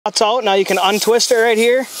It's out. Now you can untwist it right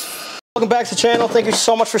here. Welcome back to the channel. Thank you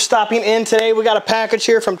so much for stopping in today. We got a package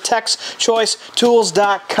here from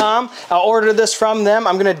TexChoiceTools.com. I ordered this from them.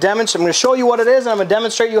 I'm going to show you what it is, and I'm going to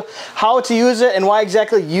demonstrate you how to use it and why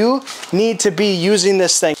exactly you need to be using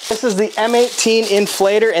this thing. This is the M18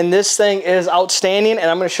 Inflator, and this thing is outstanding,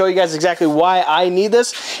 and I'm going to show you guys exactly why I need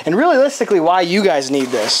this, and realistically why you guys need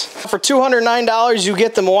this. For $209, you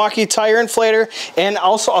get the Milwaukee tire inflator and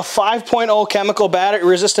also a 5.0 chemical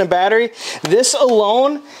resistant battery. This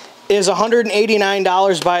alone is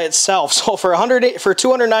 $189 by itself. So for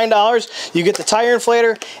 $209, you get the tire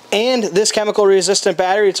inflator and this chemical resistant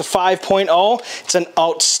battery. It's a 5.0. It's an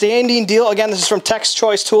outstanding deal. Again, this is from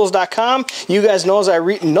TexChoiceTools.com. You guys know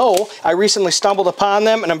I recently stumbled upon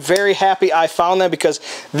them, and I'm very happy I found them because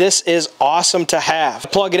this is awesome to have.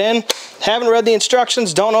 Plug it in. Haven't read the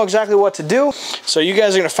instructions, don't know exactly what to do. So you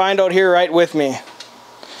guys are gonna find out here right with me.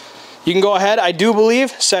 You can go ahead, I do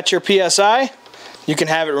believe, set your PSI. You can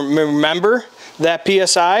have it remember that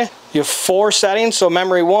PSI. You have 4 settings, so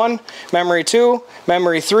memory 1, memory 2,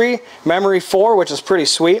 memory 3, memory 4, which is pretty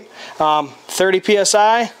sweet. 30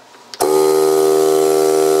 PSI. It's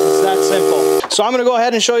that simple. So I'm gonna go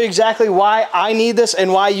ahead and show you exactly why I need this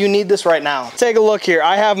and why you need this right now. Take a look here.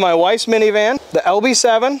 I have my wife's minivan, the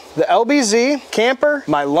LB7, the LBZ, camper,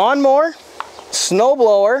 my lawnmower,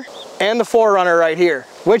 snowblower, and the 4Runner right here,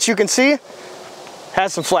 which you can see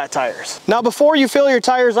has some flat tires. Now before you fill your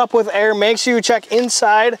tires up with air, make sure you check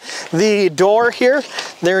inside the door here.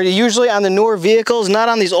 They're usually on the newer vehicles, not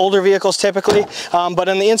on these older vehicles typically, but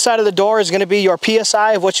on the inside of the door is gonna be your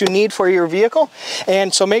PSI of what you need for your vehicle.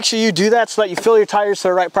 And so make sure you do that so that you fill your tires to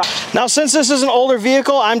the right problem. Now since this is an older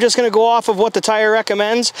vehicle, I'm just gonna go off of what the tire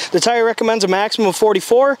recommends. The tire recommends a maximum of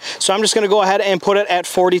 44, so I'm just gonna go ahead and put it at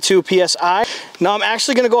 42 PSI. Now I'm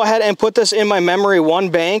actually gonna go ahead and put this in my memory 1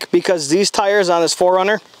 bank because these tires on this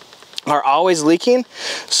 4Runner are always leaking.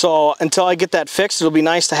 So until I get that fixed, it'll be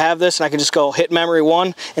nice to have this, and I can just go hit memory 1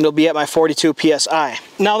 and it'll be at my 42 PSI.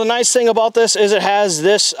 Now the nice thing about this is it has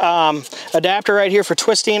this adapter right here for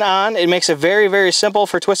twisting on. It makes it very, very simple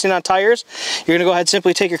for twisting on tires. You're gonna go ahead and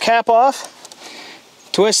simply take your cap off,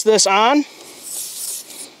 twist this on,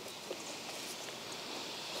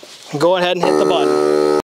 and go ahead and hit the button.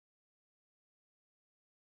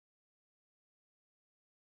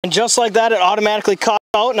 And just like that, it automatically cuts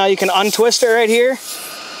out. Now you can untwist it right here.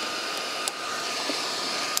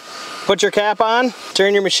 Put your cap on,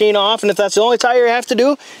 turn your machine off, and if that's the only tire you have to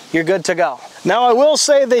do, you're good to go. Now I will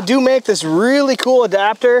say they do make this really cool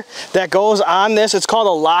adapter that goes on this. It's called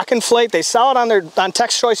a lock inflate. They sell it on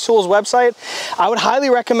Tex Choice Tools website. I would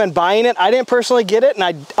highly recommend buying it. I didn't personally get it, and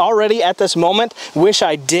I already at this moment wish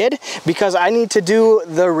I did because I need to do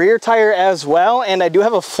the rear tire as well, and I do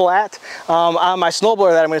have a flat on my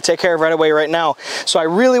snowblower that I'm going to take care of right away right now. So I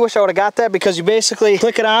really wish I would have got that because you basically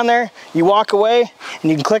click it on there, you walk away,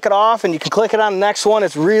 and you can click it off, and you can click it on the next one.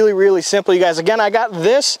 It's really, really simple, you guys. Again, I got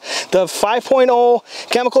this, the 5.0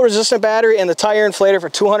 chemical resistant battery and the tire inflator for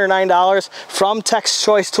 $209 from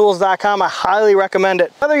TexChoiceTools.com. I highly recommend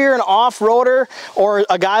it. Whether you're an off-roader or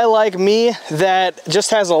a guy like me that just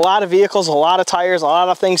has a lot of vehicles, a lot of tires, a lot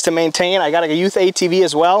of things to maintain, I got a youth ATV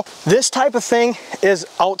as well. This type of thing is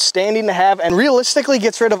outstanding to have and realistically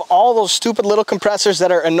gets rid of all those stupid little compressors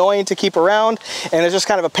that are annoying to keep around, and it's just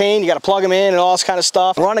kind of a pain. You got to plug them in and all this kind of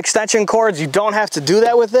stuff. Run extension cords. You don't have to do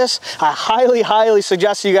that with this. I highly, highly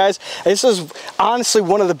suggest you guys. This is honestly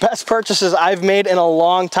one of the best purchases I've made in a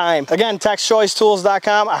long time. Again,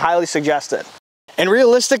 TexChoiceTools.com, I highly suggest it. And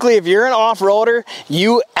realistically, if you're an off-roader,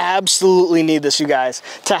 you absolutely need this, you guys.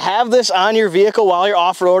 To have this on your vehicle while you're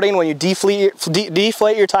off-roading, when you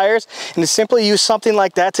deflate your tires, and to simply use something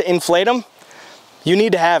like that to inflate them, you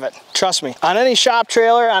need to have it. Trust me. On any shop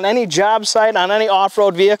trailer, on any job site, on any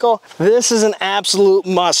off-road vehicle, this is an absolute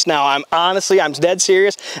must. Now, I'm dead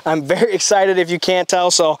serious. I'm very excited if you can't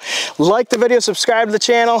tell. So like the video, subscribe to the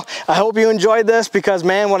channel. I hope you enjoyed this because,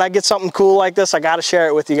 man, when I get something cool like this, I got to share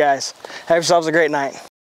it with you guys. Have yourselves a great night.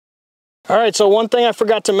 All right, so one thing I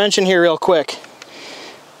forgot to mention here real quick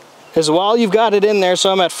is while you've got it in there,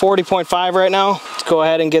 so I'm at 40.5 right now. Let's go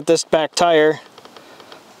ahead and get this back tire.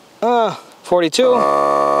 42. All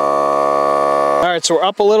right, so we're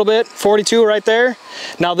up a little bit, 42 right there.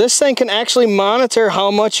 Now this thing can actually monitor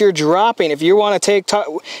how much you're dropping. If you want to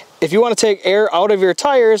take air out of your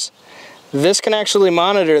tires, this can actually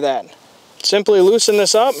monitor that. Simply loosen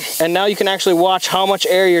this up, and now you can actually watch how much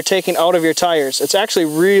air you're taking out of your tires. It's actually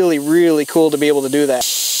really, really cool to be able to do that.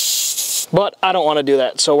 But I don't want to do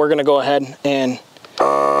that, so we're gonna go ahead and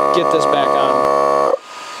get this back on.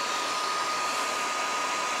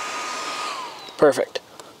 Perfect.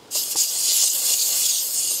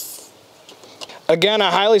 Again,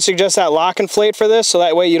 I highly suggest that lock inflate for this, so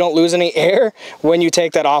that way you don't lose any air when you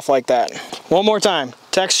take that off like that. One more time,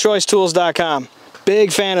 TexChoiceTools.com.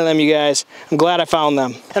 Big fan of them, you guys. I'm glad I found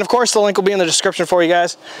them. And of course, the link will be in the description for you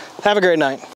guys. Have a great night.